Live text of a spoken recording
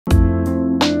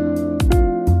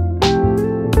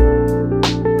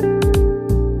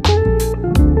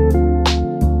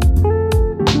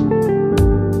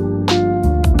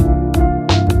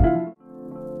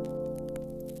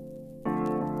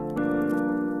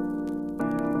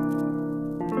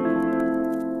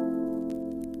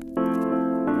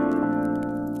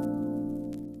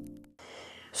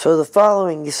So the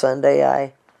following Sunday,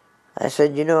 I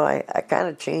said, I kind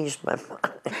of changed my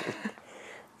mind.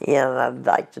 And I'd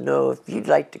like to know if you'd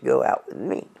like to go out with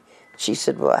me. She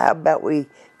said, well, how about we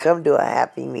come to a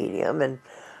happy medium and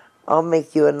I'll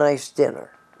make you a nice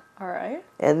dinner. All right.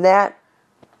 And that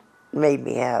made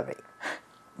me happy,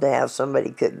 to have somebody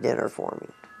cook dinner for me.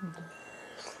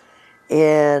 Mm-hmm.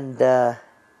 And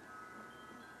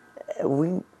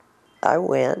I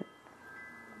went,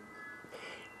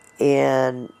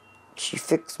 and she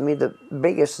fixed me the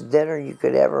biggest dinner you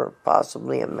could ever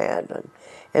possibly imagine,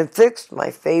 and fixed my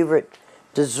favorite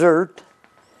dessert.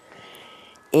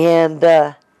 And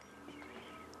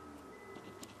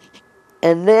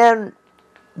then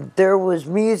there was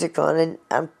music on,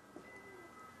 and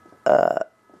I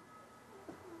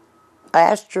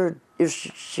asked her if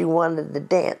she wanted to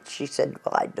dance. She said,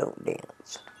 well, I don't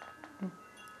dance.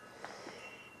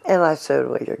 And I said,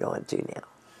 well, you're going to now.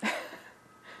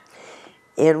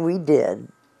 And we did.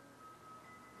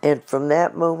 And from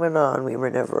that moment on, we were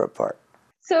never apart.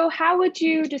 So how would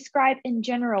you describe in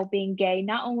general being gay,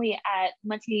 not only at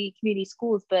Muncie Community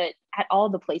Schools, but at all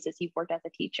the places you've worked as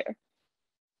a teacher?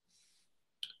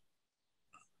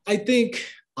 I think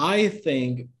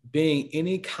being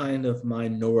any kind of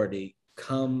minority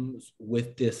comes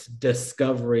with this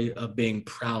discovery of being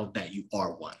proud that you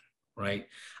are one, right?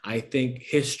 I think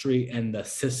history and the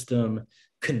system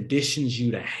conditions you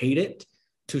to hate it,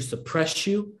 to suppress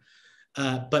you.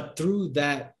 But through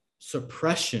that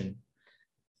suppression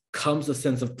comes a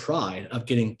sense of pride of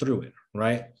getting through it,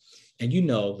 right? And you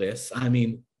know this. I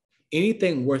mean,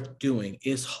 anything worth doing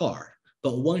is hard.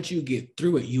 But once you get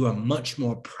through it, you are much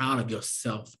more proud of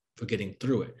yourself for getting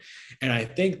through it. And I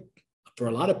think for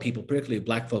a lot of people, particularly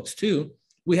Black folks too,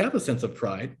 we have a sense of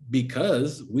pride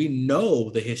because we know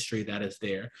the history that is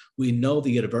there. We know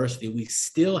the adversity we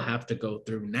still have to go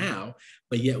through now,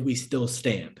 but yet we still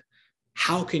stand.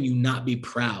 How can you not be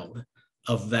proud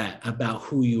of that, about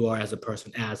who you are as a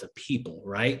person, as a people,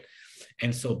 right?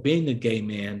 And so being a gay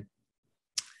man,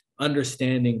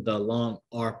 understanding the long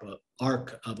arc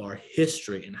of our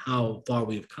history and how far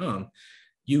we've come,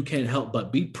 you can't help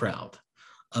but be proud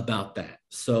about that.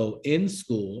 So in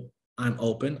school, I'm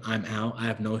open, I'm out. I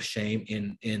have no shame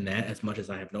in that, as much as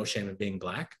I have no shame in being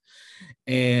Black.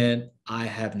 And I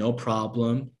have no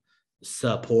problem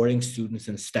supporting students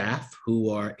and staff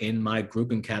who are in my group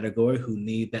and category who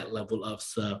need that level of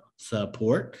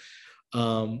support.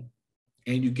 And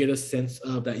you get a sense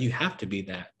of that you have to be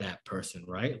that person,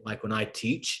 right? Like when I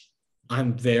teach,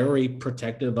 I'm very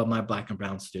protective of my Black and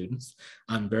brown students.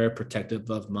 I'm very protective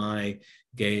of my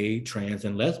gay, trans,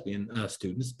 and lesbian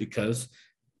students, because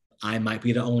I might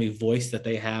be the only voice that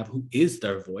they have who is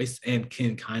their voice and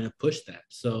can kind of push that.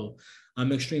 So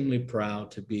I'm extremely proud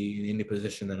to be in any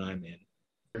position that I'm in.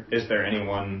 Is there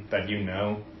anyone that you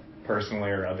know,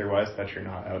 personally or otherwise, that you're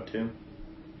not out to?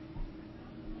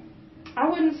 I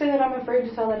wouldn't say that I'm afraid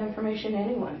to tell that information to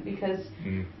anyone, because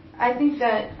I think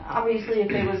that obviously if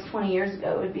it was 20 years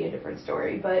ago, it would be a different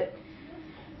story. But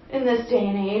in this day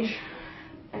and age,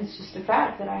 it's just a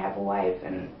fact that I have a wife,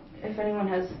 and if anyone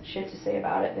has shit to say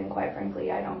about it, then quite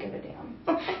frankly, I don't give a damn.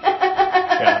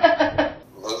 Yeah.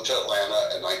 Moved to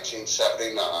Atlanta in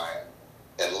 1979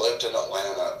 and lived in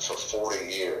Atlanta for 40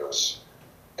 years,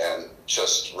 and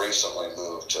just recently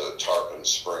moved to Tarpon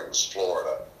Springs,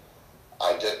 Florida.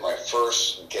 I did my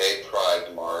first gay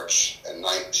pride march in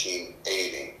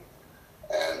 1980,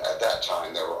 and at that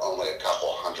time there were only a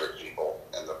couple hundred people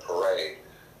in the parade.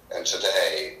 And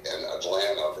today in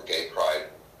Atlanta, the gay pride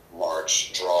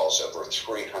march draws over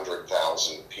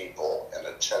 300,000 people in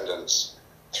attendance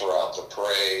throughout the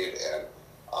parade and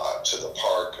to the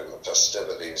park and the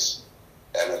festivities.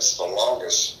 And it's the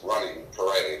longest running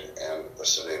parade in the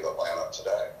city of Atlanta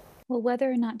today. Well, whether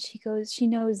or not she goes, she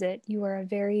knows it. You are a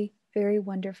very, very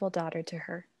wonderful daughter to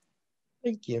her.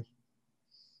 Thank you.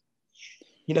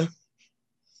 You know,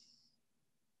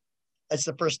 that's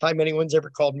the first time anyone's ever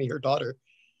called me her daughter.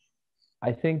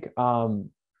 I think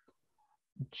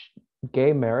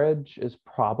gay marriage is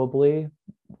probably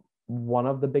one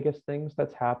of the biggest things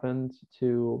that's happened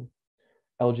to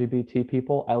LGBT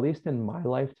people, at least in my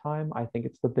lifetime. I think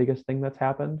it's the biggest thing that's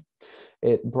happened.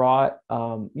 It brought,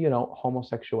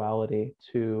 homosexuality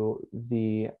to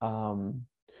the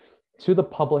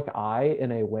public eye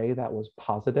in a way that was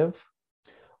positive,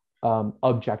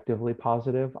 objectively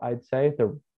positive, I'd say.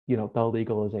 The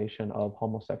legalization of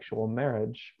homosexual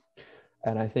marriage.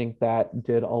 And I think that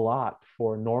did a lot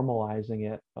for normalizing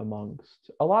it amongst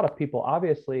a lot of people.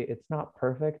 Obviously, it's not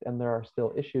perfect, and there are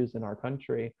still issues in our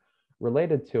country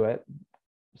related to it.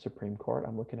 Supreme Court,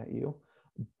 I'm looking at you.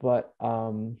 But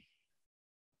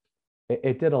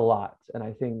it did a lot. And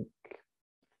I think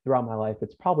throughout my life,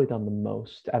 it's probably done the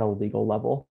most at a legal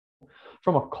level.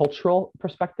 From a cultural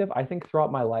perspective, I think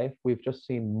throughout my life, we've just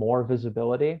seen more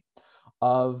visibility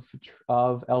of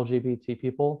LGBT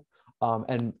people,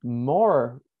 and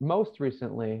most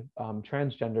recently,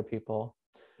 transgender people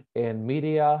in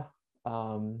media.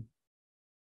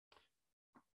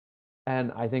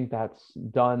 And I think that's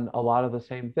done a lot of the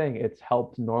same thing. It's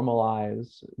helped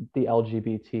normalize the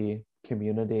LGBT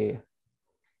community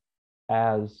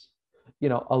as,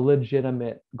 a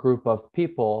legitimate group of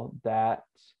people that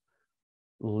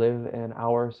live in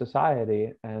our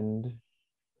society and,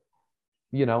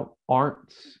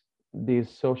 aren't these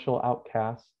social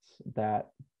outcasts that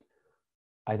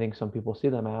I think some people see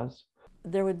them as.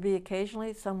 There would be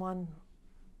occasionally someone,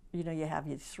 you have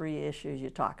these 3 issues you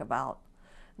talk about,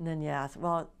 and then you ask,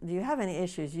 well, do you have any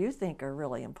issues you think are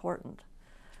really important?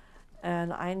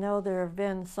 And I know there have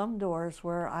been some doors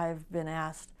where I've been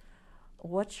asked,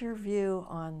 what's your view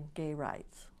on gay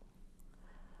rights?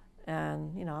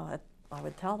 And, I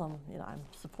would tell them, I'm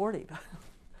supportive.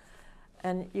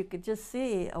 And you could just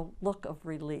see a look of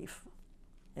relief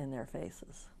in their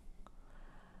faces.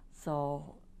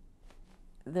 So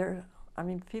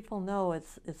people know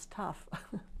it's tough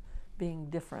being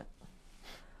different,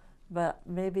 but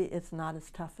maybe it's not as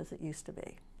tough as it used to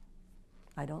be.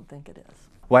 I don't think it is.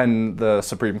 When the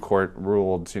Supreme Court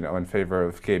ruled, in favor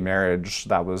of gay marriage,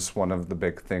 that was one of the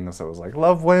big things that was like,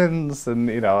 love wins. And,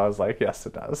 I was like, yes,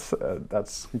 it does.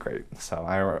 That's great. So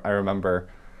I remember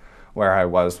where I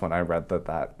was when I read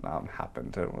that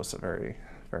happened. It was a very,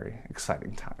 very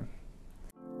exciting time.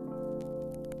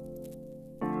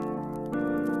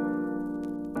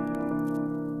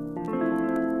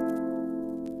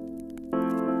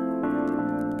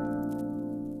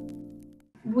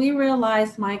 We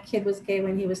realized my kid was gay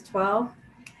when he was 12,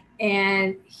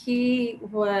 and he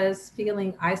was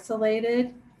feeling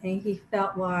isolated, and he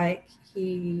felt like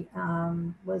he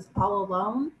was all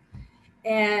alone.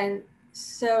 And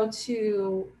so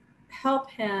to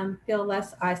help him feel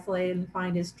less isolated and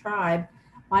find his tribe,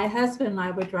 my husband and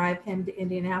I would drive him to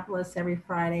Indianapolis every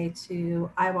Friday to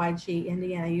IYG,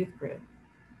 Indiana Youth Group.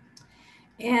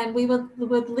 And we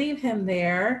would leave him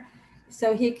there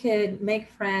so he could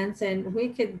make friends, and we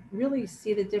could really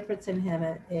see the difference in him.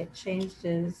 It changed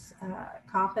his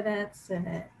confidence, and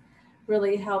it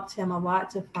really helped him a lot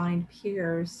to find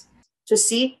peers. To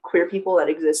see queer people that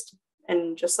exist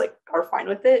and just like are fine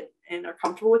with it and are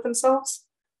comfortable with themselves,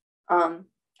 I'm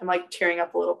like tearing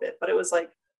up a little bit, but it was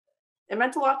like, it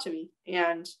meant a lot to me.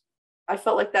 And I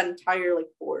felt like that entire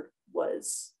board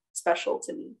was special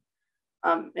to me,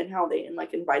 and how they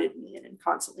invited me in and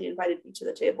constantly invited me to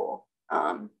the table.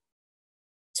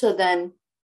 To then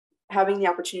having the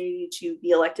opportunity to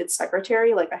be elected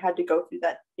secretary, I had to go through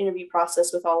that interview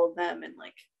process with all of them. And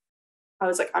I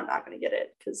was like, I'm not going to get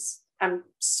it because I'm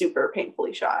super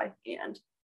painfully shy and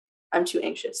I'm too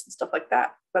anxious and stuff like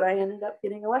that. But I ended up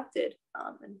getting elected,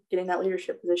 and getting that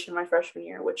leadership position my freshman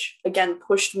year, which again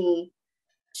pushed me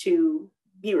to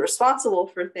be responsible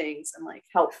for things and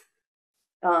help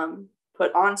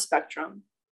put on Spectrum.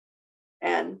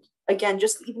 And again,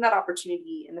 just even that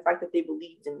opportunity and the fact that they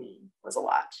believed in me was a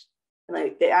lot.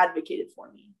 And they advocated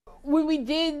for me. When we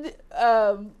did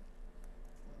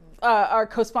our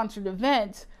co-sponsored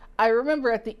event, I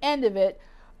remember at the end of it,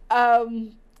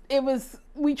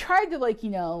 we tried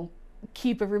to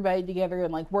keep everybody together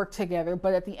and work together.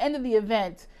 But at the end of the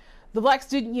event, the Black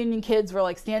Student Union kids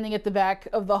were standing at the back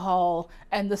of the hall,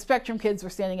 and the Spectrum kids were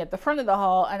standing at the front of the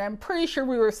hall. And I'm pretty sure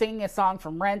we were singing a song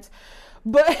from Rent,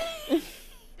 but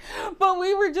but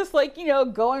we were just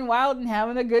going wild and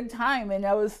having a good time. And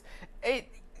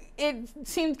it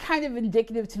seemed kind of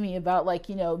indicative to me about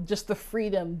just the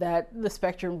freedom that the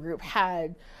Spectrum group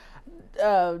had,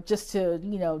 just to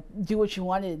do what you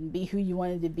wanted and be who you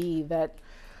wanted to be. That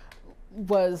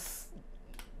was,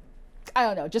 I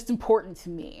don't know, just important to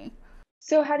me.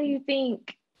 So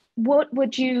what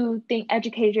would you think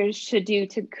educators should do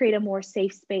to create a more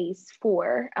safe space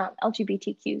for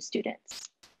LGBTQ students?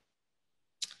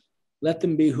 Let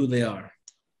them be who they are.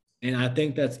 And I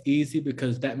think that's easy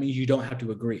because that means you don't have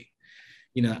to agree.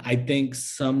 I think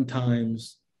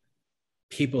sometimes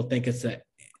people think it's an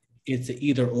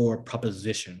either or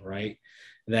proposition, right?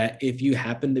 That if you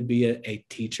happen to be a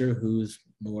teacher who's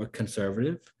more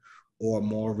conservative or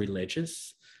more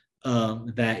religious,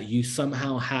 that you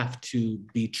somehow have to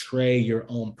betray your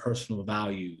own personal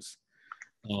values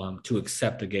to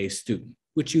accept a gay student,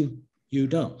 which you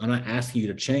don't. I'm not asking you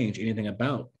to change anything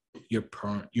about your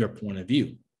point of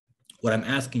view. What I'm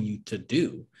asking you to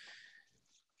do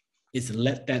is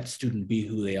let that student be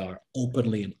who they are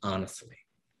openly and honestly.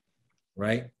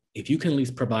 right? If you can at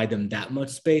least provide them that much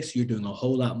space, you're doing a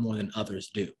whole lot more than others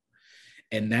do.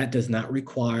 And that does not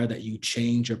require that you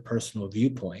change your personal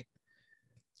viewpoint.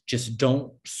 Just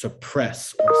don't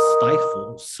suppress or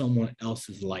stifle someone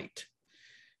else's light.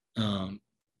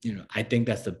 I think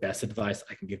that's the best advice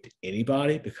I can give to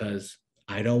anybody, because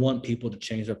I don't want people to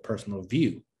change their personal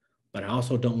view, but I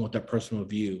also don't want their personal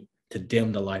view to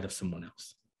dim the light of someone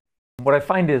else. What I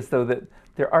find is, though, that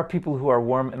there are people who are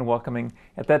warm and welcoming.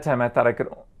 At that time, I thought I could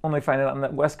only find it on the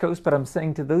West Coast, but I'm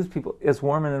saying to those people, as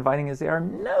warm and inviting as they are,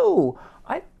 no,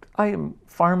 I am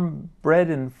farm bred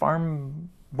and farm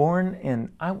born, and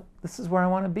this is where I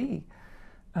want to be.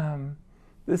 I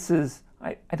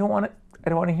don't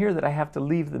want to hear that I have to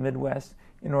leave the Midwest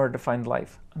in order to find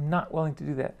life. I'm not willing to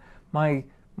do that. My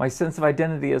sense of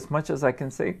identity, as much as I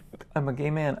can say I'm a gay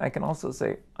man, I can also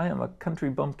say I am a country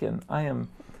bumpkin. I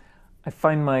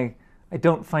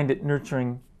don't find it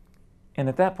nurturing. And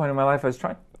at that point in my life, I was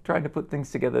trying to put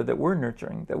things together that were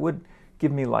nurturing, that would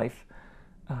give me life.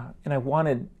 And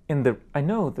I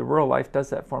know the rural life does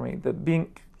that for me, the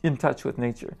being in touch with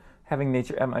nature, having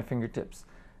nature at my fingertips,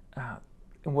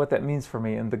 and what that means for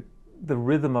me, and the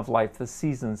rhythm of life, the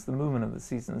seasons, the movement of the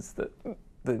seasons, the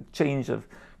change of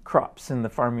crops in the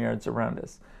farmyards around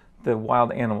us, the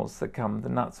wild animals that come, the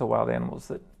not so wild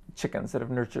animals, chickens that have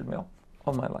nurtured me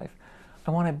all my life.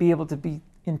 I want to be able to be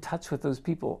in touch with those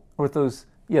people, or those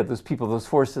people, those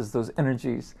forces, those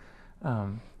energies,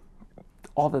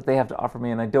 all that they have to offer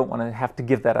me, and I don't want to have to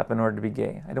give that up in order to be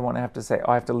gay. I don't want to have to say,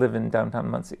 oh, I have to live in downtown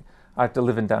Muncie. I have to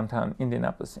live in downtown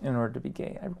Indianapolis in order to be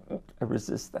gay. I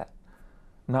resist that.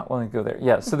 I'm not willing to go there.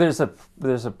 Yeah, so there's a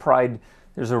pride,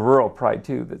 there's a rural pride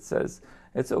too that says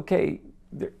it's okay.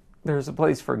 There's a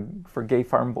place for gay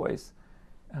farm boys,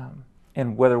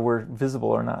 and whether we're visible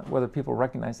or not, whether people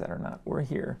recognize that or not, we're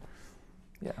here.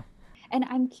 Yeah. And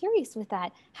I'm curious with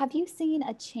that, have you seen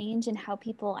a change in how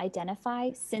people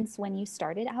identify since when you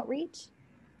started outreach?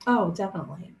 Oh,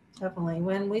 definitely. Definitely.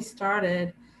 When we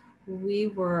started, we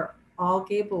were all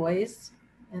gay boys,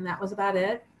 and that was about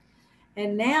it.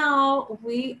 And now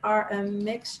we are a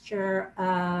mixture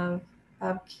of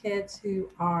kids who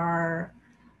are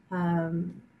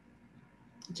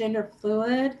gender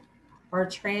fluid or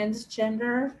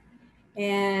transgender.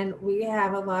 And we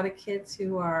have a lot of kids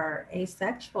who are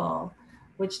asexual,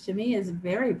 which to me is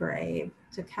very brave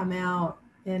to come out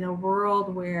in a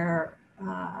world where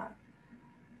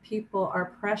people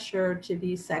are pressured to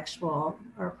be sexual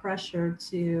or pressured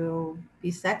to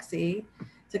be sexy.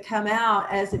 To come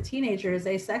out as a teenager as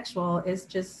asexual is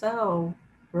just so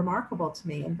remarkable to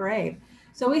me and brave.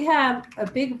 So we have a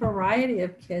big variety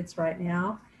of kids right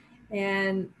now,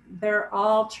 and they're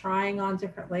all trying on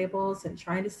different labels and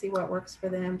trying to see what works for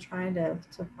them, trying to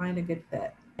find a good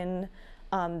fit. In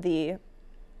the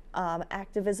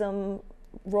activism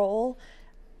role,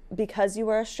 because you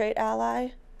were a straight ally,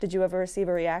 did you ever receive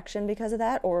a reaction because of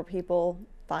that, or were people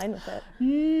fine with it?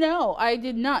 No, I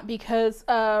did not, because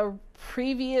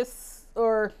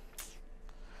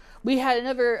we had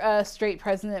another straight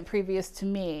president previous to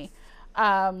me.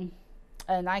 And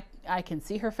I can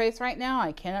see her face right now.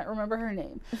 I cannot remember her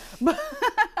name.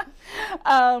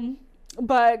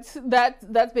 But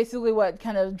that's basically what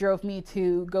kind of drove me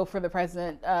to go for the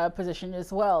president position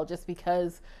as well, just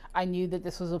because I knew that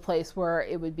this was a place where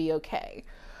it would be okay.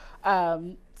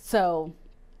 So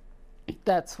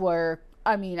that's where,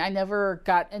 I never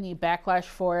got any backlash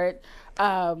for it.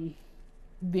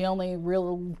 The only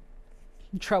real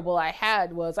trouble I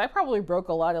had was I probably broke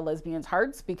a lot of lesbians'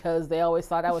 hearts because they always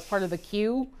thought I was part of the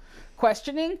Q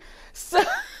questioning. So,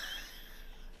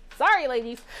 sorry,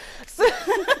 ladies.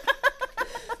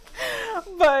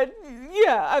 But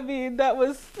yeah, that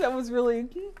was really,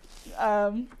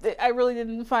 I really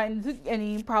didn't find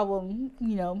any problem,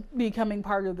 becoming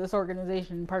part of this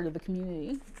organization, part of the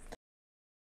community.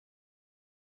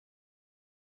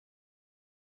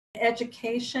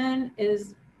 Education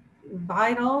is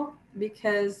vital,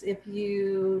 because if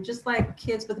you, just like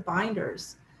kids with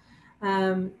binders,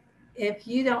 if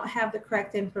you don't have the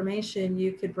correct information,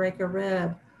 you could break a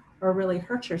rib or really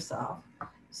hurt yourself.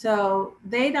 So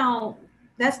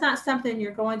that's not something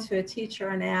you're going to a teacher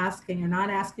and ask, and you're not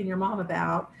asking your mom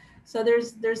about. So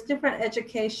there's different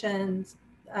education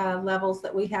levels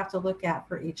that we have to look at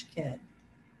for each kid.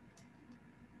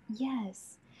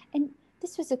 Yes. And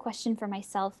this was a question for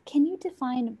myself. Can you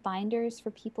define binders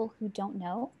for people who don't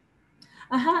know?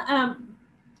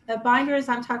 Binders,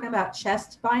 I'm talking about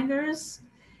chest binders,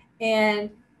 and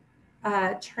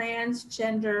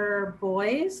transgender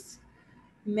boys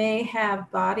may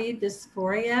have body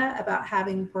dysphoria about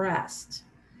having breast.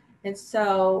 And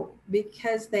so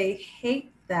because they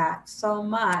hate that so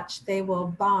much they will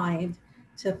bind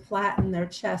to flatten their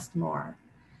chest more.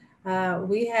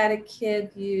 We had a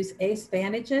kid use ace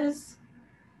bandages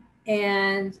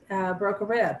and broke a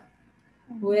rib,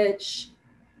 which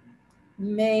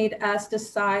made us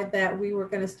decide that we were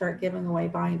going to start giving away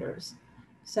binders.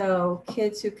 So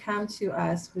kids who come to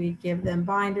us, we give them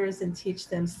binders and teach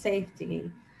them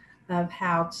safety of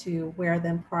how to wear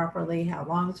them properly, how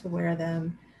long to wear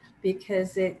them,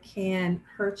 because it can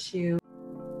hurt you.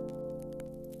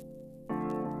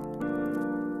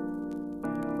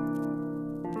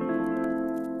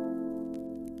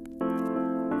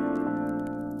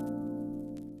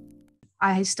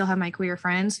 I still have my queer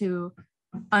friends who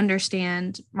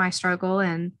understand my struggle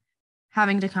and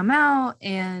having to come out,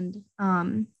 and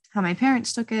how my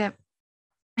parents took it,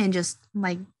 and just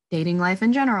like dating life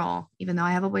in general. Even though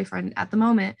I have a boyfriend at the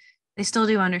moment, they still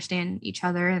do understand each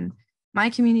other. And my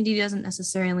community doesn't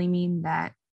necessarily mean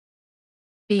that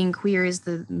being queer is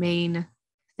the main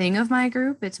thing of my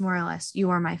group. It's more or less,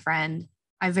 you are my friend.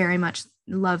 I very much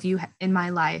love you in my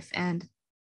life. And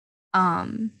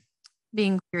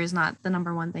being queer is not the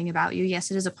number one thing about you.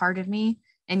 Yes, it is a part of me.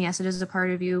 And yes, it is a part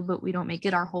of you, but we don't make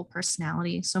it our whole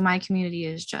personality. So my community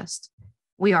is just,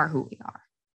 we are who we are.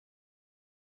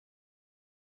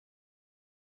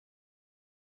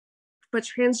 But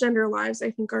transgender lives,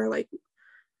 I think, are like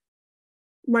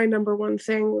my number one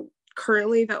thing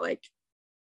currently, that like,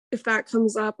 if that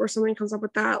comes up or something comes up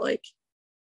with that, like,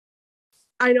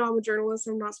 I know I'm a journalist,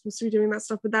 I'm not supposed to be doing that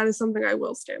stuff, but that is something I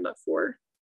will stand up for.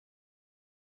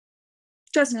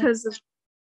 Just because of,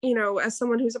 you know, as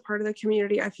someone who's a part of the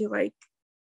community, I feel like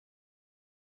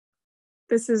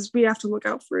we have to look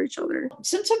out for each other.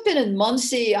 Since I've been in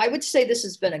Muncie, I would say this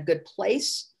has been a good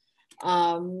place.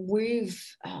 We've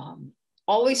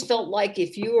always felt like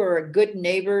if you were a good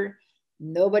neighbor,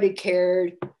 nobody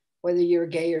cared whether you're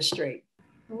gay or straight.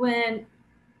 When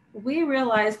we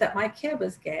realized that my kid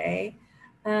was gay,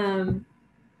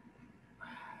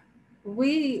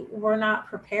 we were not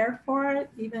prepared for it,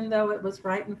 even though it was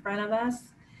right in front of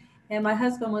us. And my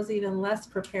husband was even less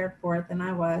prepared for it than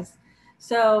I was.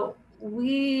 So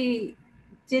we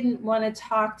didn't want to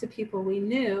talk to people we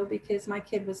knew because my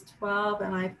kid was 12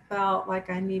 and I felt like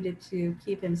I needed to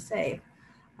keep him safe.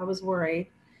 I was worried.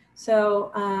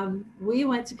 So we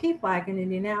went to PFLAG in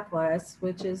Indianapolis,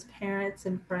 which is Parents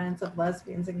and Friends of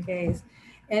Lesbians and Gays.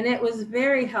 And it was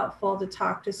very helpful to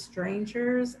talk to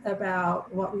strangers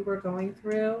about what we were going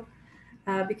through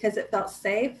because it felt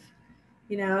safe.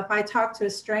 You know, if I talk to a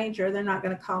stranger, they're not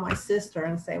going to call my sister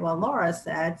and say, well, Laura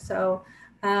said. So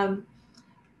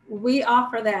we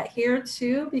offer that here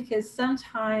too, because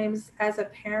sometimes as a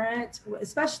parent,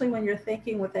 especially when you're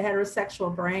thinking with a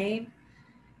heterosexual brain,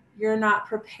 you're not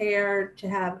prepared to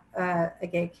have a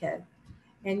gay kid.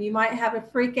 And you might have a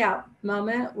freak out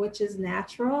moment, which is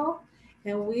natural.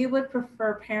 And we would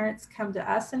prefer parents come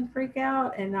to us and freak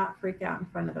out and not freak out in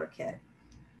front of their kid.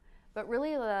 But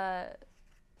really the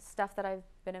stuff that I've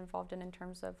been involved in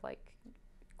terms of like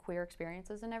queer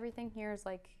experiences and everything here is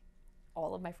like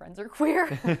all of my friends are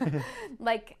queer.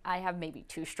 Like I have maybe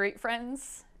 2 straight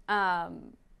friends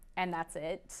and that's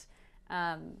it.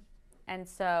 And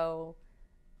so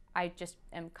I just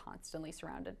am constantly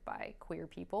surrounded by queer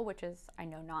people, which is, I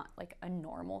know, not like a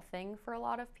normal thing for a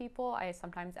lot of people. I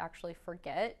sometimes actually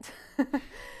forget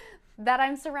that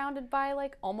I'm surrounded by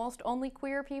like almost only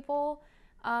queer people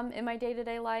in my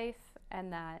day-to-day life,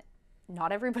 and that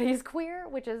not everybody is queer,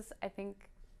 which is, I think,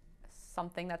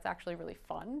 something that's actually really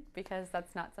fun because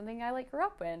that's not something I like grew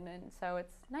up in. And so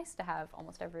it's nice to have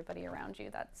almost everybody around you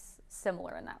that's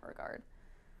similar in that regard.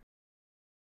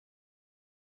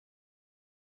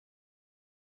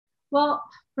 Well,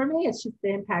 for me, it's just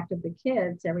the impact of the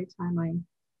kids. Every time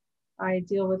I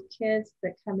deal with kids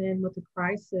that come in with a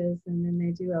crisis and then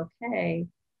they do okay,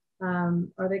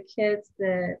 or the kids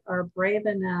that are brave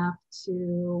enough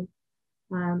to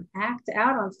act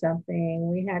out on something.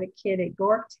 We had a kid at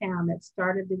Yorktown that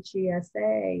started the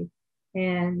GSA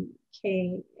and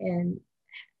came and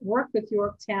worked with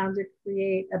Yorktown to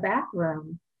create a back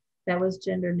room that was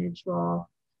gender neutral.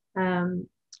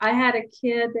 I had a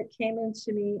kid that came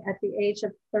into me at the age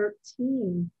of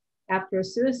 13 after a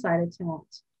suicide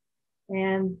attempt.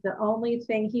 And the only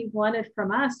thing he wanted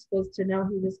from us was to know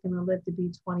he was going to live to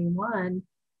be 21.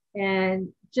 And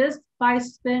just by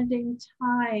spending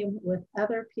time with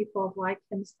other people like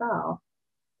himself,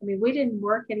 I mean, we didn't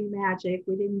work any magic,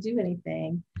 we didn't do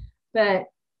anything, but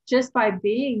just by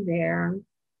being there,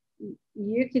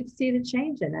 you could see the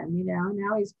change in him. You know,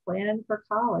 now he's planning for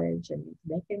college and he's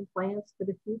making plans for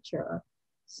the future.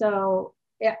 So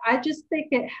I just think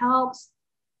it helps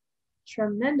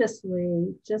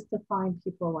tremendously just to find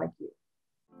people like you.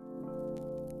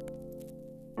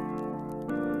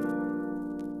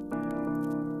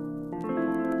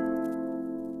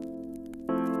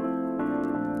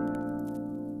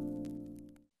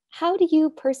 How do you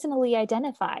personally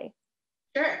identify?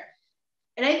 Sure.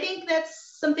 And I think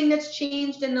that's something that's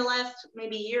changed in the last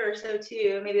maybe year or so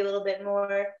too, maybe a little bit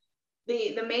more.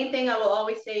 The main thing I will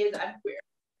always say is I'm queer.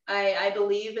 I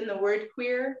believe in the word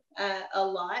queer a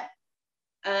lot.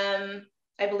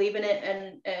 I believe in it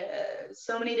in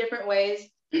so many different ways.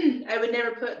 I would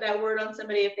never put that word on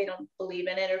somebody if they don't believe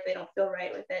in it or if they don't feel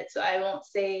right with it. So I won't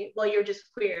say, well, you're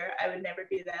just queer. I would never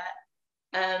do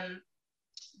that.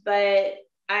 But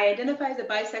I identify as a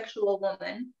bisexual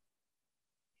woman.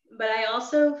 But I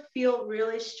also feel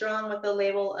really strong with the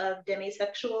label of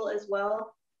demisexual as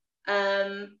well.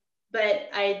 But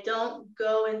I don't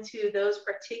go into those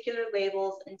particular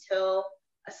labels until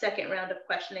a second round of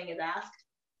questioning is asked,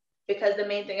 because the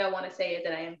main thing I want to say is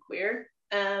that I am queer.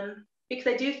 Because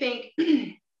I do think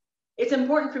it's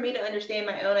important for me to understand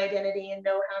my own identity and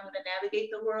know how I'm going to navigate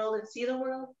the world and see the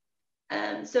world.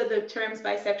 So the terms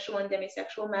bisexual and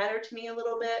demisexual matter to me a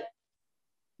little bit.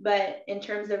 But in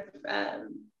terms of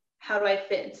how do I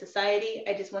fit in society,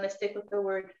 I just want to stick with the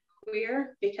word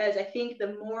queer, because I think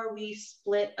the more we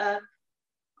split up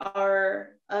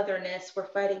our otherness,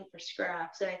 we're fighting for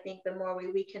scraps. And I think the more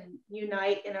we can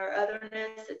unite in our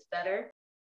otherness, it's better.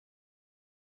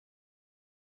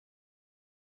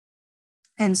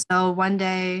 And so one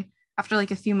day, after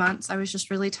like a few months, I was just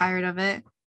really tired of it.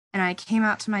 And I came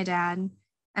out to my dad,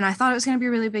 and I thought it was going to be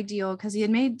a really big deal because he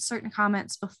had made certain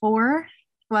comments before,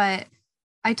 but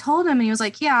I told him and he was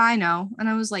like, yeah, I know. And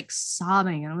I was like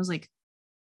sobbing, and I was like,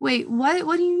 wait,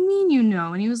 what do you mean you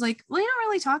know? And he was like, well, you don't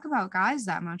really talk about guys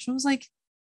that much. I was like,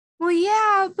 well,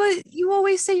 yeah, but you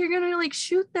always say you're going to like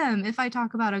shoot them if I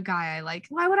talk about a guy I like.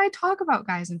 Why would I talk about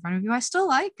guys in front of you? I still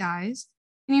like guys.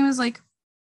 And he was like,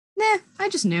 nah, I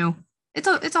just knew. It's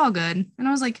all good. And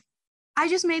I was like, I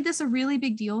just made this a really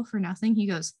big deal for nothing. He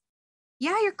goes,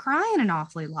 yeah, you're crying an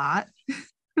awfully lot.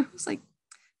 I was like,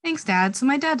 thanks, Dad. So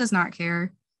my dad does not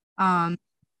care,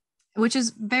 which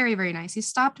is very, very nice. He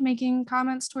stopped making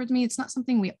comments towards me. It's not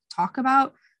something we talk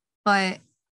about, but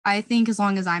I think as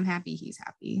long as I'm happy, he's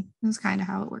happy. That's kind of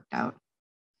how it worked out.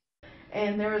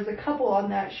 And there was a couple on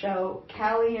that show,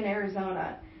 Callie and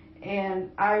Arizona, and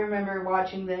I remember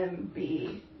watching them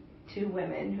be two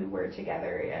women who were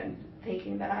together and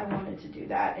thinking that I wanted to do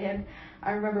that. And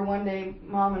I remember one day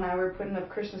Mom and I were putting up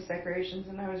Christmas decorations,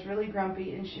 and I was really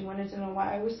grumpy, and she wanted to know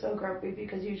why I was so grumpy,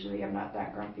 because usually I'm not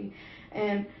that grumpy.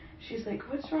 And she's like,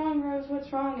 what's wrong, Rose,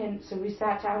 what's wrong? And so we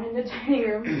sat down in the dining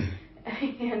room,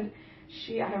 and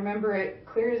I remember it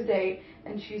clear as day,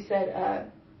 and she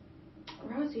said,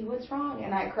 Rosie, what's wrong?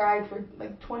 And I cried for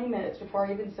like 20 minutes before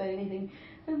I even said anything.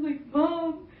 I was like,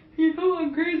 Mom, you know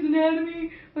on Grey's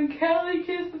Anatomy when Callie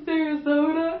kisses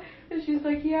Arizona? And she's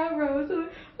like, yeah, Rose,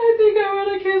 I think I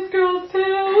want to kiss girls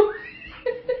too.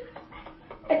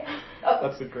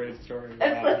 That's a great story.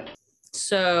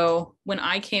 So when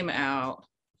I came out,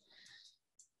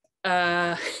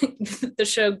 the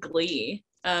show Glee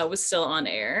was still on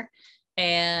air,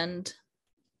 and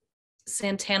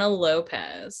Santana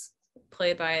Lopez,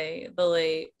 played by the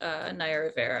late Naya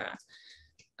Rivera,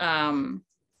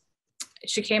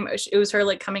 it was her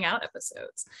like coming out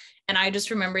episodes. And I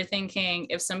just remember thinking,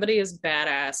 if somebody as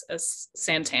badass as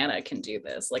Santana can do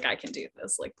this, like I can do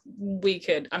this, like we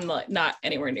could. I'm like not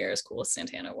anywhere near as cool as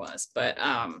Santana was, but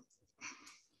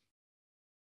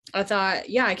I thought,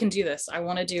 yeah, I can do this. I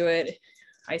want to do it.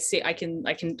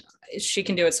 She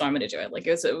can do it, so I'm going to do it. Like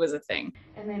it was a thing.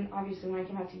 And then obviously when I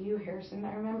came out to you, Harrison,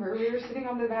 I remember we were sitting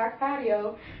on the back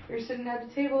patio, we were sitting at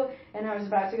the table, and I was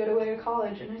about to go away to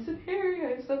college, and I said, Harry,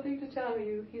 I have something to tell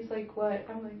you. He's like, what?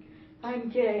 I'm like, I'm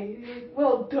gay. He's like,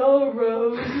 well, duh,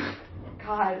 Rose.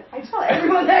 God, I tell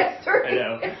everyone that story. I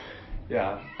know.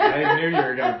 Yeah, I knew you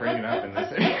were going to bring it up in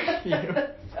this interview.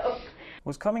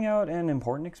 Was coming out an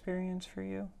important experience for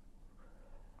you?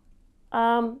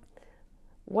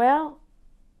 Well,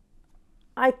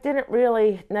 I didn't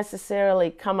really necessarily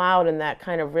come out in that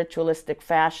kind of ritualistic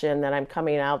fashion that I'm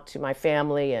coming out to my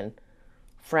family and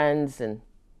friends and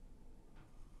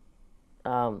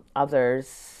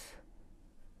others.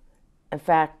 In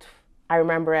fact, I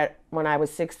remember when I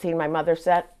was 16, my mother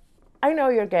said, I know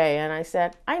you're gay. And I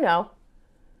said, I know.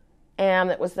 And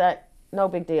it was no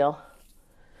big deal.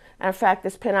 And in fact,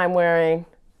 this pin I'm wearing,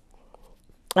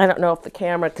 I don't know if the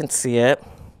camera can see it.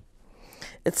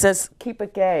 It says, keep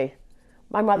it gay.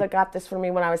 My mother got this for me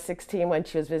when I was 16 when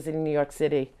she was visiting New York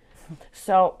City.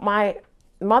 So my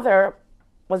mother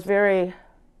was very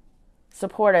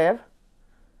supportive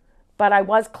But I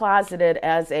was closeted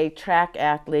as a track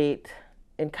athlete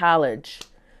in college.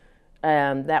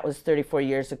 That was 34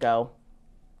 years ago.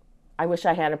 I wish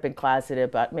I hadn't been closeted,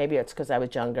 but maybe it's because I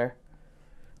was younger.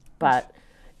 But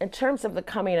in terms of the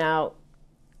coming out,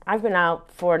 I've been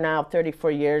out for now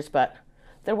 34 years, but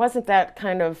there wasn't that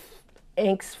kind of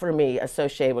angst for me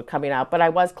associated with coming out. But I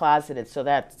was closeted, so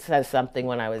that says something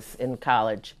when I was in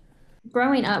college.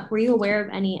 Growing up, were you aware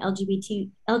of any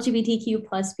LGBTQ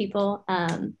plus people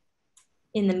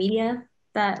in the media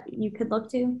that you could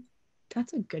look to?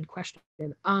 That's a good question.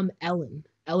 Ellen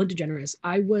DeGeneres.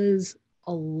 I was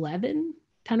 10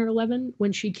 or 11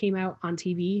 when she came out on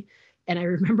TV. And I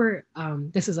remember,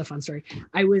 this is a fun story.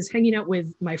 I was hanging out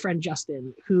with my friend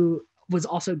Justin, who was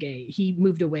also gay. He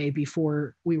moved away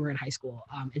before we were in high school.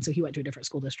 And so he went to a different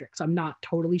school district. So I'm not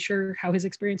totally sure how his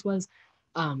experience was.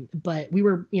 But we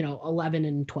were, 11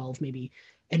 and 12 maybe.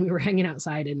 And we were hanging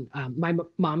outside, and my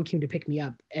mom came to pick me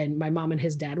up. And my mom and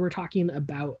his dad were talking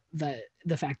about the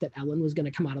fact that Ellen was going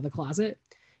to come out of the closet.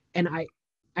 And I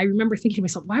remember thinking to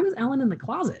myself, why was Ellen in the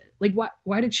closet? Like,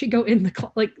 why did she go in the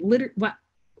closet? Like, literally,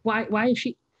 why is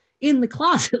she in the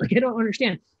closet? Like, I don't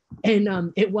understand.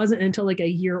 And it wasn't until like a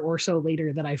year or so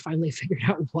later that I finally figured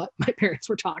out what my parents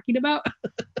were talking about.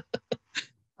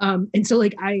 And so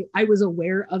like I was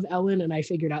aware of Ellen, and I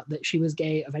figured out that she was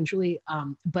gay eventually.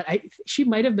 But she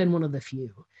might have been one of the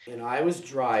few. And I was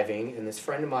driving, and this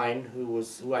friend of mine who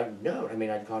I'd known,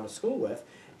 I'd gone to school with,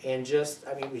 and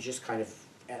it was just kind of,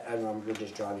 I remember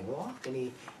just driving along,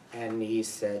 and he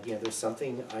said, there's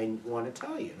something I want to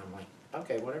tell you. And I'm like,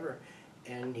 okay, whatever.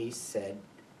 And he said,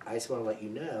 I just want to let you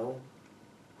know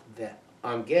that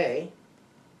I'm gay.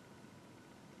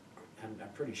 I'm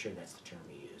pretty sure that's the term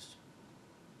he used.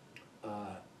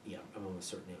 Yeah, I'm almost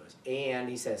certain it was. And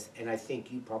he says, and I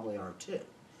think you probably are too.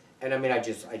 And I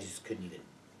just couldn't even.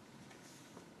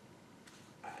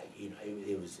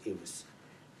 It was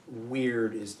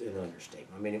weird is an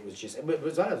understatement. It was just, it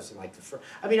was like the first.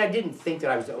 I didn't think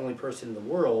that I was the only person in the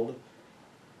world.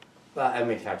 But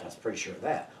in fact, I was pretty sure of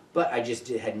that. But I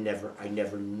just I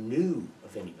never knew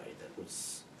of anybody that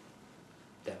was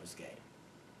gay.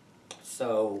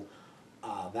 So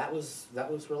that was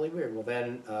really weird. Well,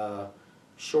 then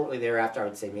shortly thereafter, I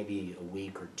would say maybe a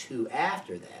week or two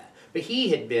after that. But he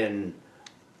had been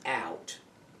out,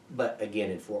 but again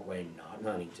in Fort Wayne, not in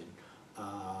Huntington,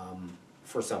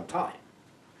 for some time.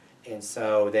 And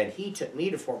so then he took me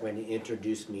to Fort Wayne and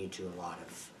introduced me to a lot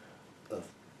of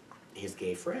his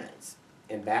gay friends.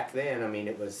 And back then,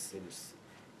 it was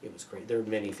great. There are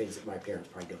many things that my parents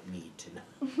probably don't need to know,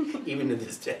 even to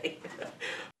this day.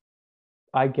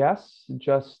 I guess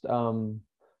just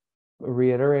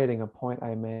reiterating a point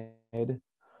I made,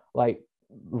 like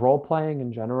role playing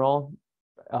in general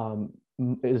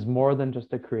is more than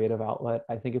just a creative outlet.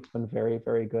 I think it's been very,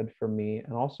 very good for me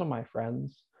and also my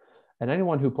friends and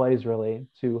anyone who plays, really,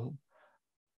 to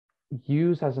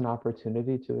use as an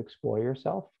opportunity to explore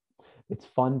yourself. It's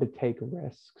fun to take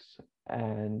risks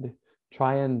and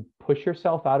try and push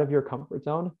yourself out of your comfort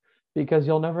zone, because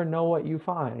you'll never know what you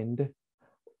find.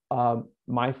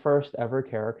 My first ever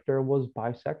character was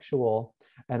bisexual,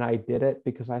 and I did it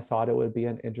because I thought it would be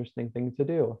an interesting thing to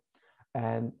do.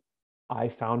 And I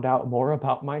found out more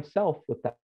about myself with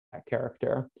that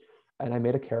character. And I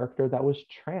made a character that was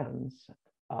trans.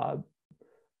 And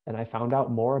I found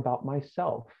out more about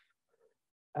myself.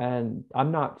 And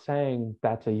I'm not saying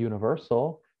that's a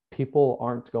universal. People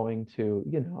aren't going to,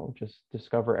 just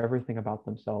discover everything about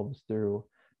themselves through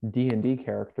D&D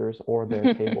characters or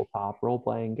their tabletop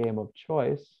role-playing game of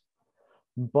choice.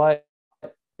 But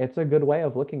it's a good way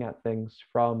of looking at things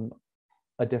from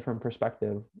a different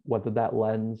perspective, whether that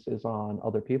lens is on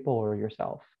other people or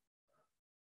yourself.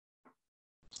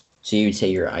 So you would say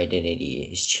your identity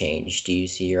has changed. Do you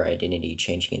see your identity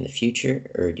changing in the future,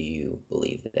 or do you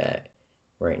believe that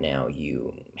right now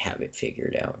you have it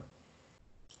figured out?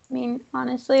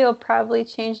 Honestly, it'll probably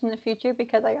change in the future,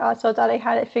 because I also thought I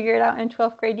had it figured out in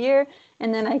 12th grade year.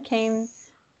 And then I came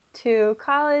to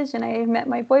college and I met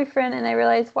my boyfriend and I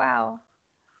realized, wow,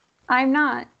 I'm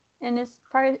not. And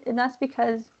that's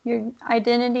because your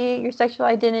identity, your sexual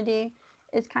identity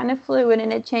is kind of fluid,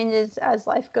 and it changes as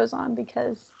life goes on,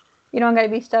 because you don't got to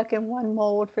be stuck in one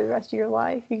mold for the rest of your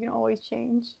life. You can always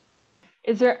change.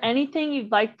 Is there anything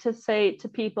you'd like to say to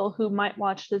people who might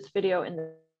watch this video in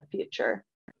the future?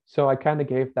 So I kind of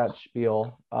gave that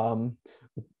spiel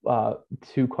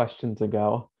 2 questions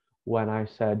ago when I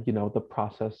said, the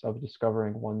process of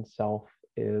discovering oneself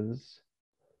is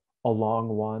a long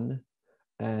one,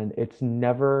 and it's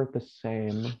never the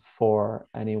same for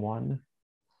anyone.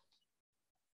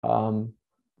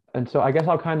 And so I guess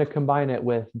I'll kind of combine it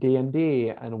with D&D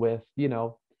and with,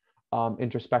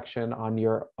 introspection on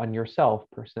yourself,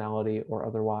 personality or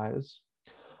otherwise.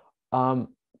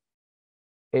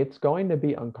 It's going to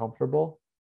be uncomfortable,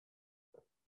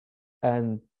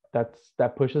 and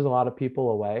that pushes a lot of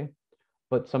people away.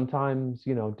 But sometimes,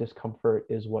 discomfort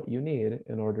is what you need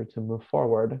in order to move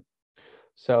forward.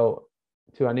 So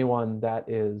to anyone that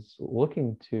is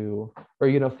looking to, or,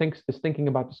 is thinking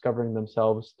about discovering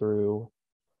themselves through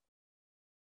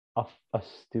a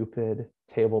stupid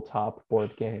tabletop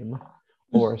board game,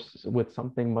 or with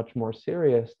something much more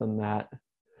serious than that,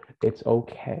 it's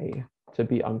okay to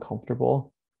be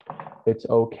uncomfortable. It's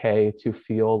okay to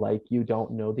feel like you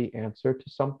don't know the answer to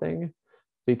something,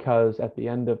 because at the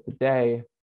end of the day,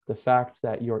 the fact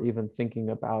that you're even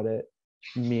thinking about it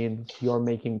means you're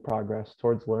making progress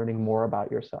towards learning more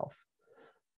about yourself.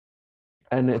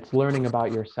 And it's learning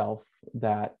about yourself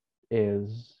that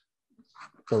is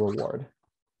the reward.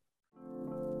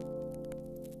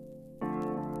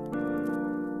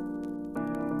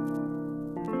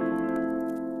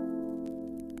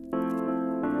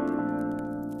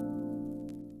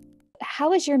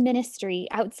 How has your ministry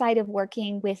outside of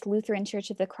working with Lutheran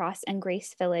Church of the Cross and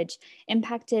Grace Village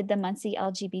impacted the Muncie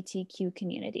LGBTQ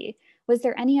community? Was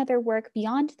there any other work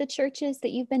beyond the churches that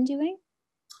you've been doing?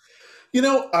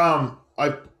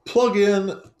 I plug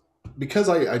in because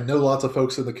I know lots of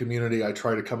folks in the community. I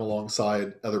try to come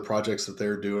alongside other projects that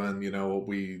they're doing.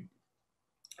 We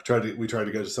try to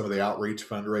go to some of the outreach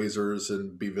fundraisers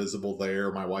and be visible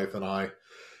there. My wife and I,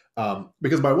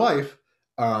 because my wife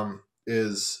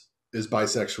is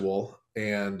bisexual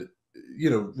and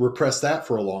repressed that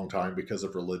for a long time because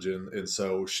of religion, and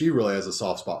so she really has a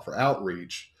soft spot for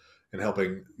outreach and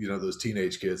helping those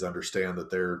teenage kids understand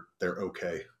that they're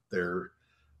okay, they're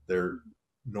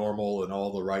normal in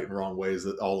all the right and wrong ways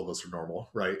that all of us are normal,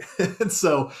 right? And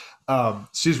so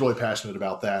she's really passionate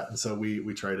about that, and so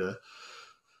we try to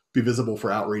be visible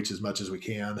for outreach as much as we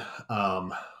can.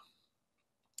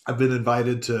 I've been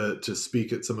invited to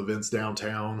speak at some events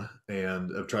downtown,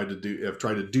 and I've tried to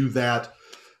do that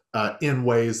in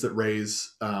ways that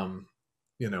raise the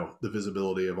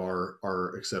visibility of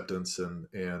our acceptance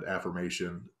and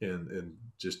affirmation in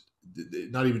just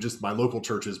not even just my local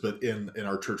churches, but in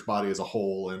our church body as a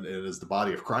whole, and as the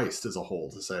body of Christ as a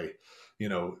whole, to say,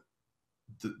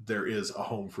 there is a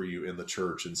home for you in the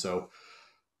church. And so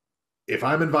if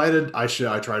I'm invited, I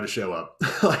try to show up,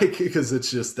 because it's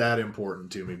just that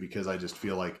important to me, because I just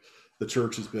feel like the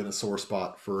church has been a sore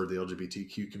spot for the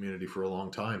LGBTQ community for a long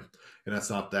time. And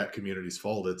that's not that community's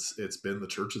fault. It's been the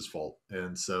church's fault.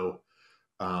 And so,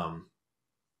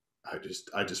 I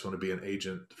just want to be an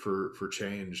agent for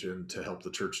change and to help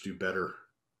the church do better,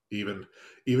 even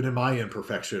in my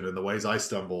imperfection and the ways I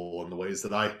stumble and the ways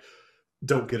that I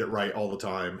don't get it right all the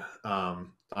time.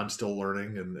 I'm still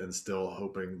learning and still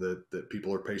hoping that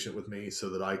people are patient with me so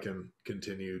that I can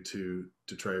continue to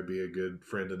try to be a good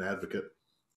friend and advocate.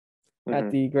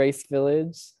 At the Grace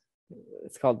Village,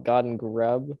 it's called God and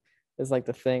Grub. It's like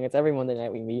the thing. It's every Monday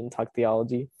night we meet and talk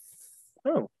theology.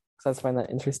 Oh. So I just find that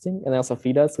interesting. And they also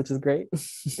feed us, which is great.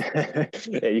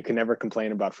 Yeah, you can never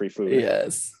complain about free food.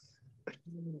 Yes.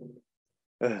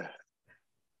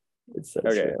 It's so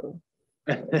okay. true.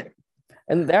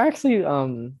 And they're actually,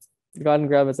 God and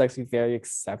Grub is actually very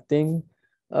accepting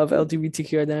of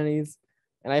LGBTQ identities.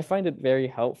 And I find it very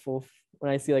helpful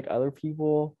when I see like other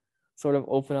people sort of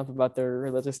open up about their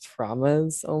religious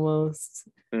traumas almost.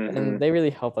 Mm-hmm. And they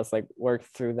really help us like work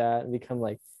through that and become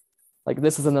like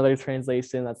this is another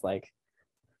translation that's like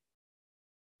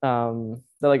that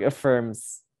like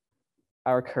affirms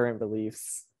our current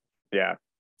beliefs. Yeah.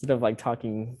 Instead of like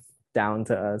talking down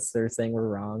to us or saying we're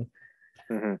wrong.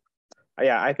 Mm-hmm.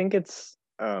 Yeah, I think it's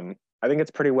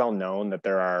pretty well known that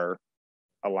there are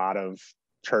a lot of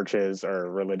churches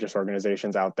or religious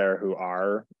organizations out there who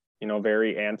are,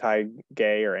 very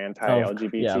anti-gay or anti-LGBT.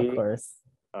 Yeah, of course.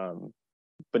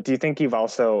 But do you think you've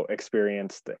also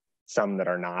experienced some that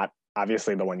are not?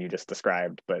 Obviously the one you just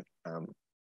described, but do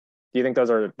you think those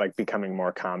are like becoming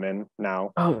more common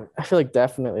now? Oh, I feel like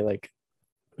definitely, like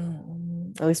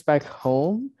at least back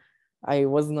home, I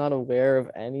was not aware of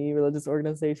any religious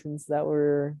organizations that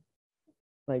were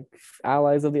like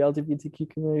allies of the LGBTQ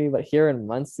community, but here in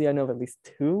Muncie, I know of at least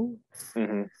two.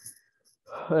 Mm-hmm.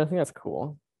 I think that's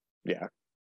cool. Yeah.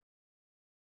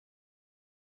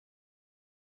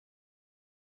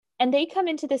 And they come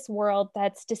into this world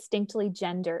that's distinctly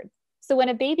gendered. So when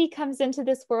a baby comes into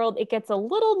this world, it gets a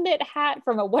little knit hat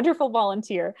from a wonderful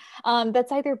volunteer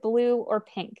that's either blue or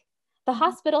pink. The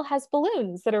hospital has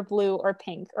balloons that are blue or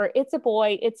pink, or it's a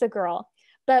boy, it's a girl.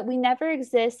 but we never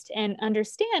exist and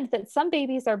understand that some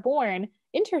babies are born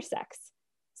intersex.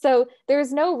 So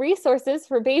there's no resources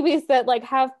for babies that like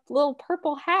have little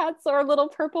purple hats or little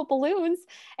purple balloons.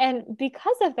 And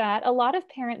because of that, a lot of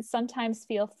parents sometimes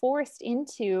feel forced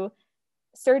into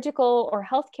surgical or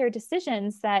healthcare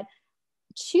decisions that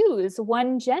choose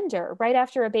one gender right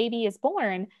after a baby is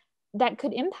born that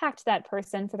could impact that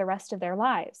person for the rest of their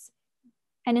lives.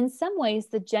 And in some ways,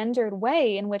 the gendered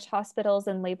way in which hospitals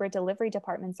and labor delivery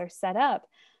departments are set up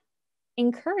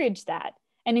encourage that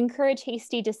and encourage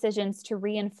hasty decisions to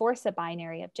reinforce a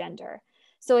binary of gender.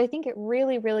 So I think it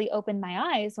really, really opened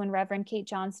my eyes when Reverend Kate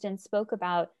Johnston spoke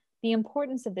about the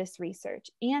importance of this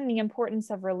research and the importance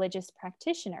of religious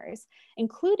practitioners,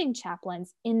 including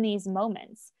chaplains, in these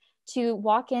moments, to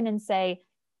walk in and say,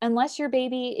 unless your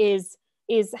baby is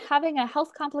having a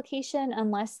health complication,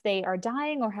 unless they are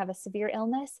dying or have a severe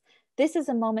illness, this is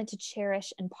a moment to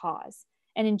cherish and pause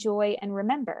and enjoy and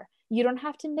remember. You don't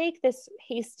have to make this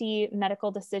hasty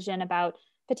medical decision about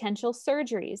potential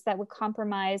surgeries that would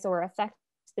compromise or affect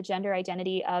the gender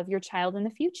identity of your child in the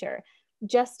future.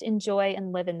 Just enjoy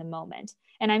and live in the moment.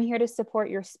 And I'm here to support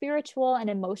your spiritual and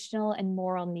emotional and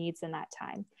moral needs in that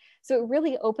time. So it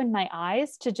really opened my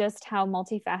eyes to just how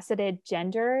multifaceted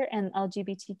gender and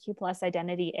LGBTQ plus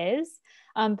identity is,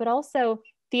 but also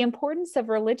the importance of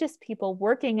religious people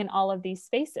working in all of these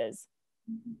spaces.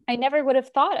 I never would have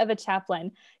thought of a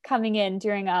chaplain coming in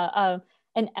during an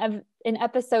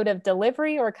episode of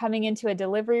delivery, or coming into a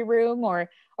delivery room, or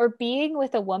being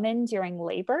with a woman during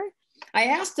labor. I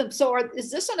asked him, so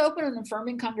is this an open and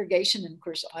affirming congregation? And of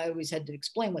course, I always had to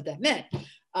explain what that meant.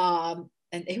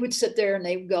 And he would sit there and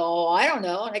they would go, oh, I don't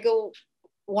know. And I go,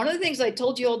 one of the things I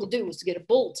told you all to do was to get a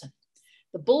bulletin.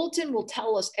 The bulletin will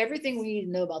tell us everything we need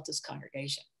to know about this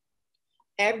congregation.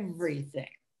 Everything.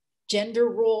 Gender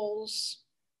roles,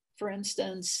 for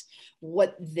instance,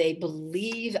 what they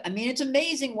believe. I mean, it's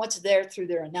amazing what's there through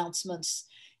their announcements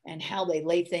and how they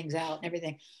lay things out and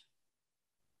everything.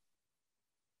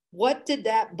 What did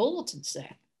that bulletin say?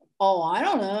 Oh, I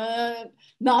don't know.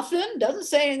 Nothing. Doesn't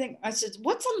say anything. I said,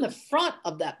 what's on the front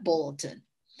of that bulletin?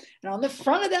 And on the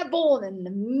front of that bulletin, in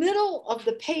the middle of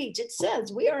the page, it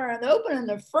says, we are an open and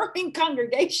affirming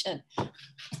congregation.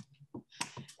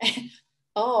 And,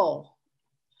 oh,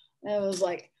 and it was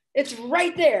like, it's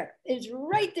right there. It's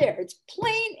right there. It's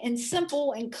plain and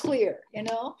simple and clear, you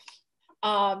know?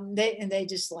 They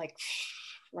just like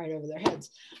right over their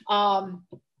heads.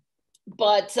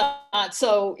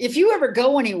 So if you ever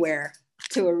go anywhere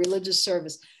to a religious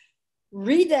service,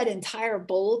 read that entire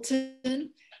bulletin.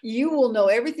 You will know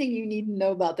everything you need to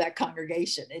know about that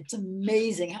congregation. It's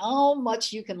amazing how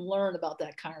much you can learn about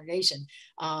that congregation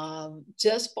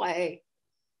just by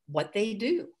what they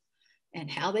do and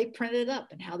how they print it up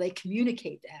and how they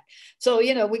communicate that. So,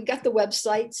 you know, we've got the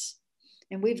websites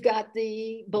and we've got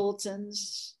the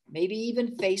bulletins, maybe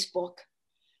even Facebook.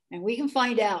 And we can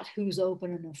find out who's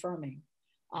open and affirming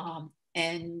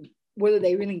and whether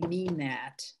they really mean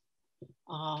that.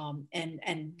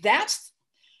 And that's,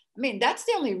 I mean, that's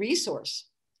the only resource.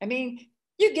 I mean,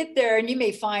 you get there and you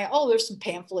may find, oh, there's some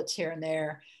pamphlets here and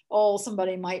there. Oh,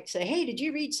 somebody might say, hey, did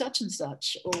you read such and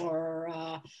such?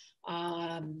 Or,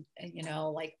 you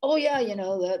know, like, oh yeah, you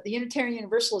know, the Unitarian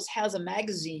Universalist has a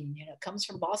magazine, you know, it comes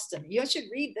from Boston. You should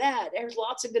read that. There's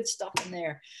lots of good stuff in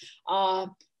there. I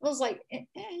was like,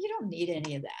 you don't need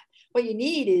any of that. What you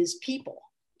need is people.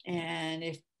 And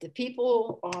if the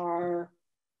people are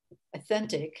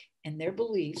authentic in their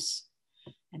beliefs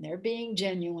and they're being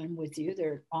genuine with you,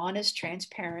 they're honest,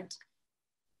 transparent,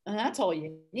 and that's all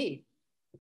you need.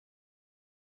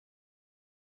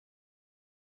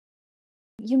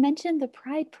 You mentioned the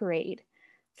Pride Parade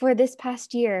for this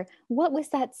past year. What was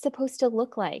that supposed to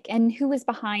look like? And who was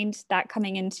behind that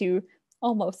coming into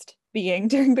almost being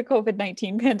during the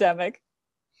COVID-19 pandemic?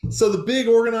 So the big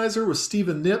organizer was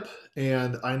Stephen Knipp,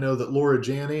 and I know that Laura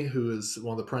Janney, who is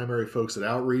one of the primary folks at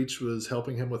Outreach, was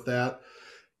helping him with that.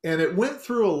 And it went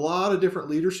through a lot of different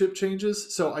leadership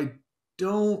changes. So I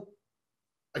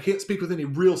can't speak with any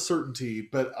real certainty,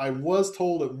 but I was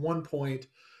told at one point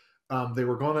they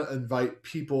were going to invite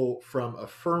people from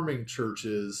affirming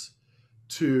churches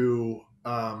to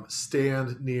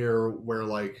stand near where,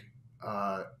 like,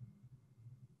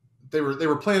 they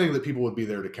were planning that people would be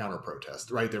there to counter protest,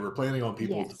 right? They were planning on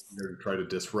people to try to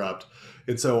disrupt.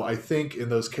 And so I think in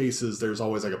those cases, there's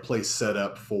always like a place set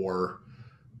up for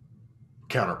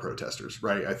counter protesters,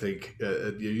 right? I think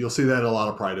you'll see that at a lot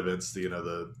of Pride events. You know,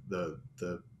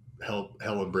 the hell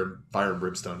and fire and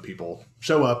brimstone people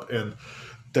show up, and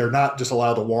they're not just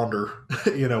allowed to wander,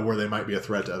 you know, where they might be a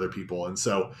threat to other people. And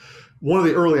so one of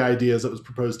the early ideas that was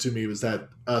proposed to me was that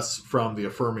us from the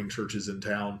affirming churches in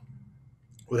town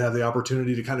would have the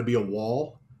opportunity to kind of be a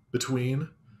wall between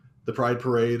the Pride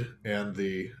Parade and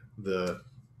the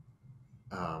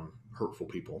hurtful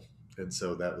people. And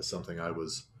so that was something I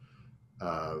was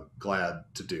glad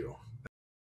to do.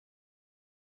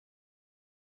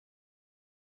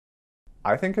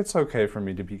 I think it's okay for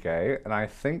me to be gay, and I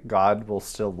think God will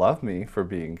still love me for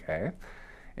being gay.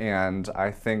 And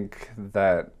I think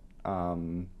that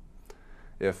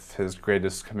if his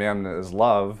greatest commandment is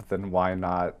love, then why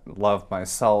not love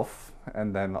myself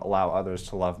and then allow others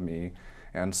to love me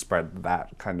and spread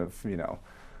that kind of,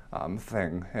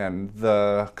 thing. And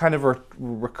the kind of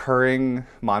recurring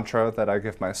mantra that I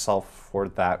give myself for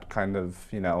that kind of,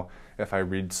 if I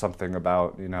read something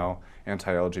about,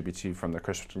 anti-LGBT from the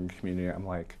Christian community, I'm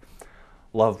like,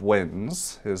 love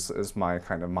wins is my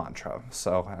kind of mantra.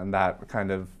 So, and that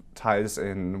kind of ties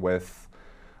in with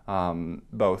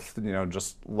both,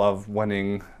 just love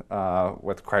winning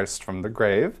with Christ from the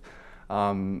grave,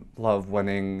 love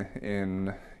winning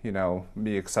in,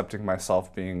 me accepting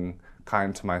myself, being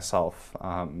kind to myself,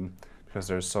 because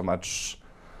there's so much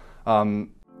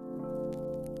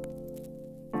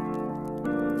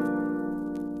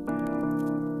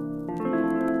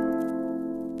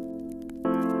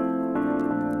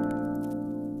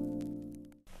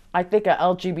I think a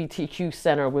LGBTQ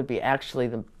center would be actually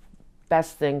the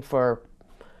best thing for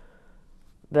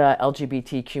the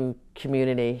LGBTQ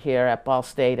community here at Ball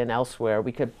State and elsewhere.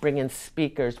 We could bring in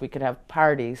speakers, we could have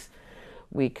parties,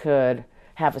 we could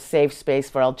have a safe space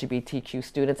for LGBTQ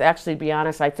students. Actually, to be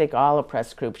honest, I think all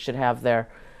oppressed groups should have their,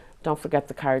 don't forget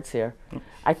the cards here,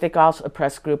 I think all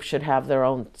oppressed groups should have their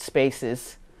own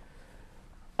spaces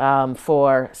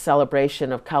for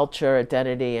celebration of culture,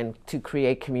 identity, and to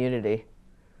create community.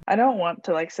 I don't want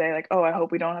to say oh, I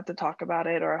hope we don't have to talk about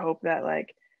it, or I hope that I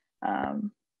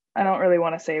don't really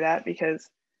want to say that, because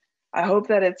I hope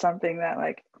that it's something that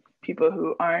people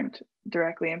who aren't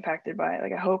directly impacted by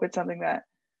it, I hope it's something that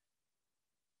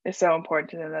is so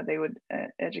important to them that they would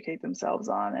educate themselves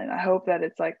on. And I hope that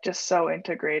it's just so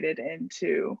integrated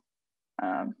into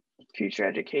future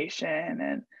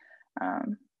education.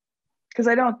 And because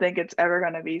I don't think it's ever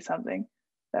going to be something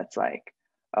that's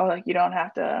you don't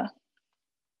have to,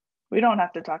 we don't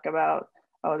have to talk about,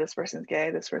 oh, this person's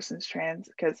gay, this person's trans,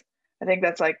 because I think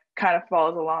that's kind of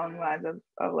falls along the lines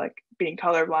of being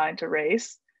colorblind to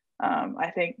race.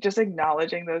 I think just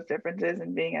acknowledging those differences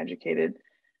and being educated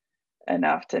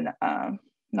enough to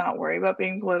not worry about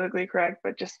being politically correct,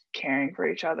 but just caring for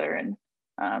each other and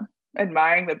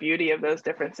admiring the beauty of those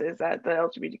differences that the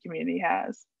LGBT community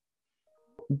has.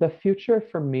 The future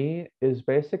for me is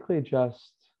basically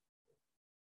just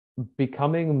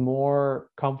becoming more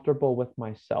comfortable with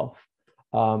myself.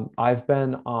 I've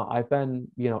been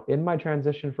in my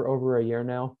transition for over a year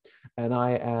now, and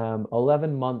I am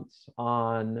 11 months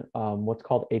on what's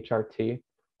called HRT,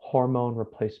 hormone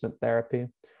replacement therapy,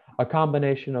 a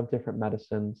combination of different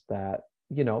medicines that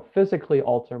physically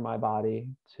alter my body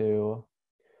to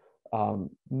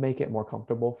make it more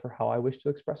comfortable for how I wish to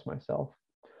express myself.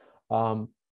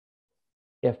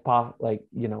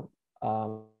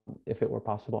 If it were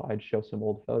possible, I'd show some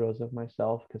old photos of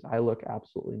myself, because I look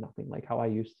absolutely nothing like how I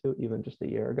used to, even just a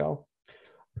year ago.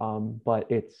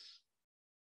 But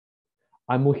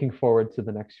I'm looking forward to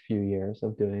the next few years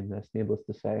of doing this. Needless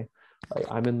to say,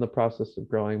 I'm in the process of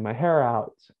growing my hair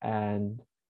out and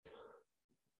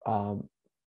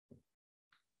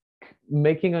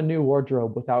making a new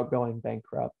wardrobe without going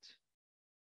bankrupt,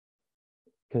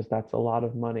 because that's a lot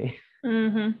of money.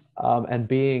 Mm-hmm. And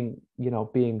being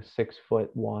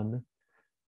 6'1",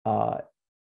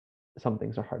 some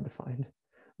things are hard to find.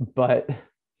 But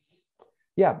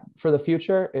yeah, for the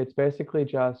future, it's basically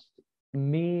just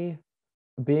me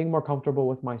being more comfortable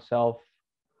with myself,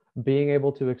 being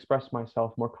able to express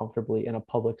myself more comfortably in a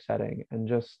public setting, and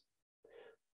just,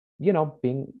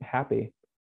 being happy.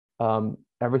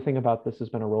 Everything about this has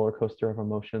been a roller coaster of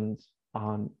emotions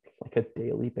on a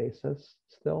daily basis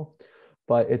still.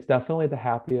 But it's definitely the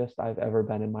happiest I've ever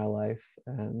been in my life,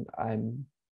 and I'm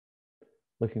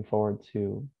looking forward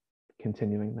to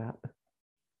continuing that.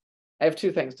 I have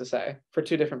two things to say for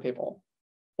two different people.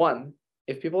 One,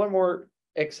 if people are more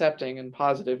accepting and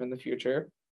positive in the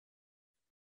future,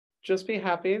 just be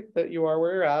happy that you are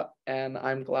where you're at, and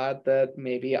I'm glad that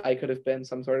maybe I could have been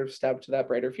some sort of step to that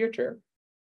brighter future.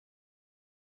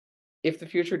 If the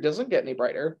future doesn't get any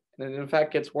brighter, and it in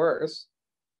fact gets worse,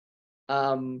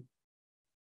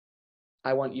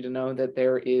 I want you to know that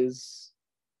there is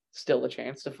still a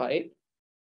chance to fight,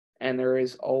 and there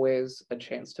is always a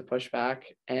chance to push back,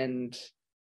 and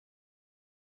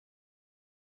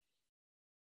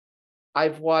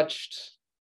I've watched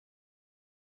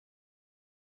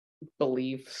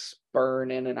beliefs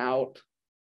burn in and out.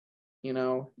 You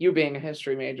know, you being a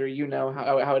history major, you know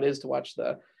how it is to watch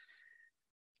the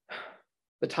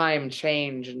time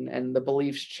change and the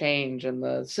beliefs change and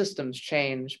the systems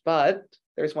change. But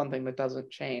there's one thing that doesn't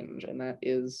change, and that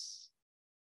is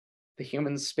the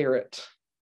human spirit.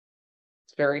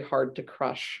 It's very hard to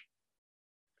crush.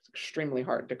 It's extremely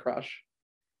hard to crush.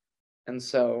 And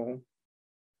so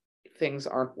if things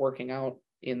aren't working out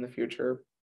in the future,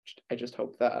 I just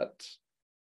hope that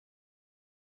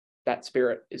that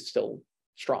spirit is still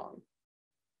strong